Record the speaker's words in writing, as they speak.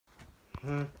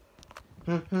Heads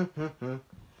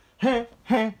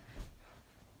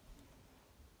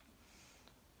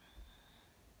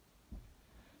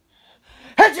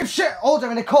of shit! Order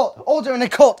in the court! Order in the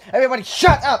court! Everybody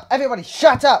shut up! Everybody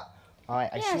shut up! Alright,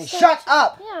 I see. So, shut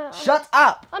up! Yeah. Shut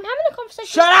up! I'm having a conversation.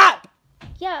 Shut up!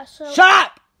 Yeah, so... Shut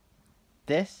up!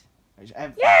 This is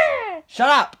Yeah! Shut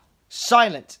up!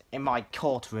 Silent in my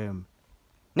courtroom.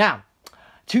 Now,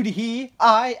 to the he,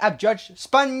 I am Judge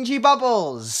Spongy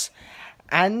Bubbles.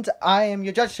 And I am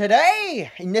your judge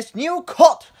today in this new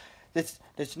court. This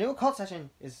new court session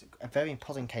is a very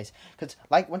important case. Because,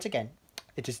 like, once again,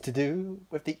 it is to do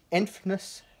with the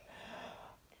infamous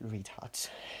retards.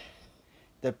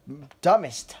 The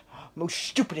dumbest, most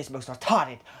stupidest, most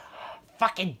retarded,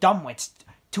 fucking dumbwits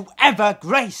to ever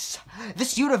grace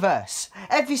this universe.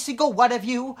 Every single one of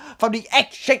you, from the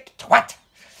egg-shaped twat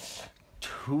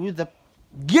to the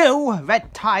you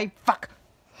red tie fuck,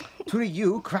 to the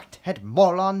you cracked head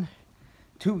moron,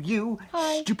 to you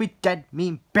stupid dead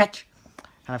mean bitch,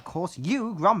 and of course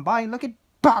you grumbine looking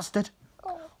bastard,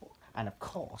 and of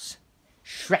course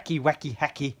Shrecky Wecky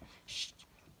Hecky,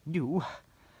 you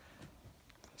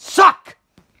suck.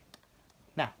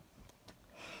 Now,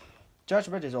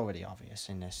 judgment is already obvious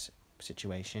in this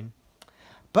situation,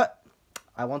 but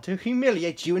I want to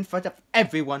humiliate you in front of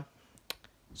everyone.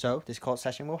 So, this court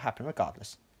session will happen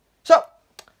regardless. So,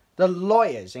 the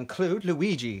lawyers include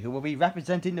Luigi, who will be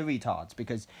representing the retards,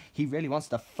 because he really wants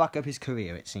to fuck up his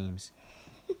career, it seems.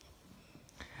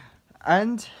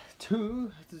 And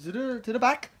to the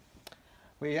back,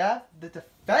 we have the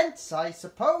defense, I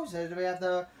suppose. We have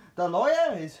the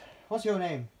lawyer. What's your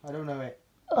name? I don't know it.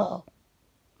 Oh,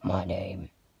 my name.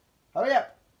 Hurry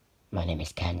up. My name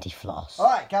is Candy Floss.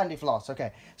 Alright, Candy Floss,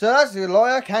 okay. So that's the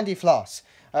lawyer, Candy Floss.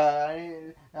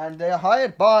 And they're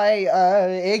hired by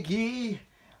Iggy,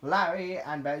 Larry,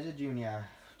 and Bowser Jr.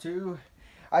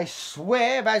 I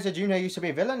swear Bowser Jr. used to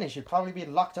be a villain. He should probably be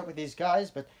locked up with these guys,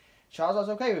 but Charizard's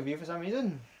okay with you for some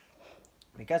reason.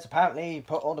 Because apparently he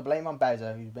put all the blame on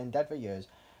Bowser, who's been dead for years.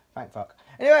 Thank fuck.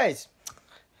 Anyways,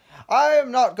 I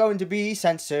am not going to be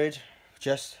censored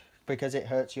just because it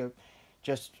hurts you.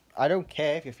 I don't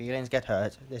care if your feelings get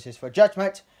hurt. This is for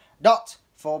judgment, not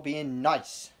for being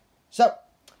nice. So,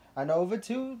 and over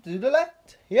to the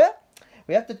left here,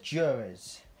 we have the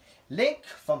jurors. Link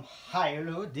from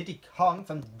Hyrule, Diddy Kong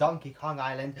from Donkey Kong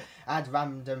Island, and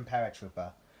Random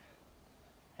Paratrooper.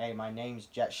 Hey, my name's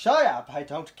Jet. Shut up, I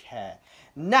don't care.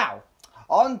 Now,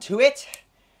 on to it.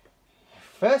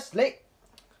 Firstly,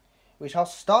 we shall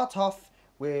start off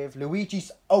with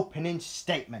Luigi's opening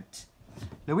statement.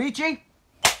 Luigi,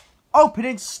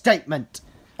 opening statement.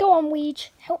 Go on, Weege.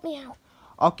 Help me out.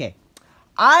 Okay.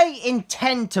 I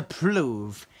intend to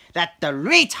prove that the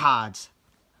retards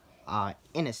are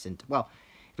innocent. Well,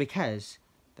 because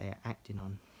they are acting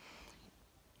on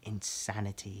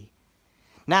insanity.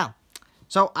 Now,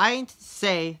 so I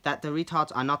say that the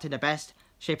retards are not in the best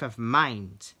shape of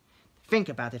mind. Think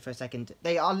about it for a second.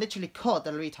 They are literally called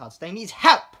the retards. They need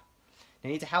help. They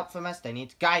need help from us. They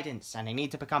need guidance, and they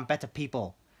need to become better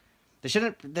people.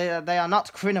 They are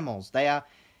not criminals. They are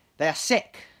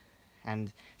sick.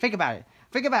 And think about it.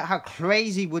 Think about how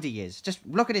crazy Woody is. Just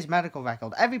look at his medical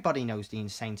record. Everybody knows the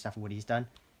insane stuff Woody's done.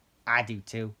 I do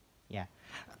too. Yeah.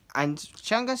 And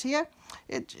Chungus here?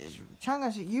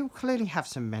 Chungus, you clearly have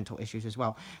some mental issues as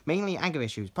well. Mainly anger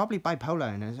issues. Probably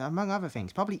bipolar, and among other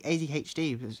things. Probably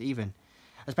ADHD even.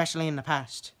 Especially in the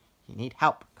past. You need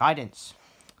help. Guidance.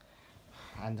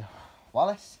 And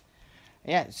Wallace?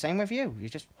 Yeah, same with you. You're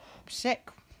just sick.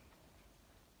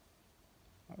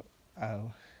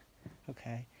 Oh.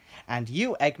 Okay. And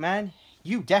you, Eggman,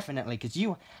 you definitely, because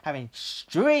you have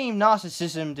extreme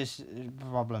narcissism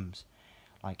problems.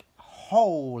 Like,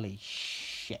 holy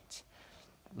shit.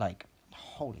 Like,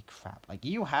 holy crap. Like,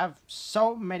 you have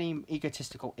so many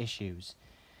egotistical issues.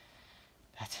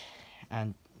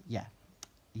 And, yeah,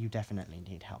 you definitely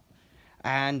need help.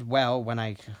 And, well, when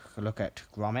I look at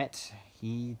Gromit,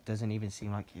 he doesn't even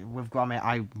seem like... With Gromit,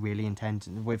 I really intend...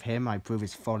 With him, I prove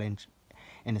his full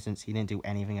innocence. He didn't do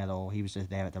anything at all. He was just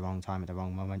there at the wrong time, at the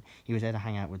wrong moment. He was there to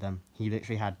hang out with them. He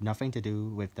literally had nothing to do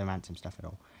with the ransom stuff at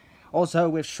all. Also,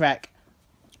 with Shrek,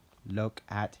 look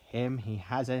at him. He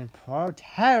has a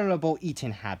terrible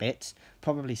eating habit.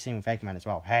 Probably same with Eggman as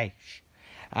well. Hey, shh.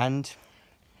 And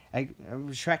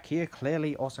Shrek here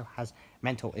clearly also has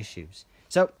mental issues.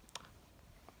 So,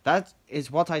 that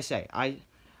is what I say.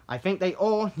 I think they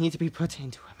all need to be put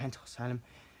into a mental asylum,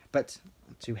 but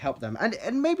to help them.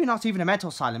 And maybe not even a mental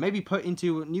asylum, maybe put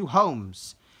into new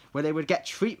homes where they would get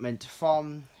treatment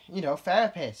from,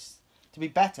 therapists to be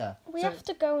better. We have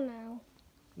to go now.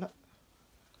 No.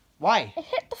 Why? It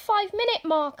hit the 5-minute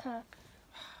marker.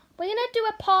 We're going to do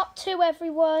a part 2,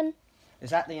 everyone.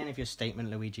 Is that the end of your statement,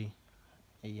 Luigi?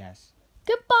 Yes.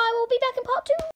 Goodbye. We'll be back in part 2.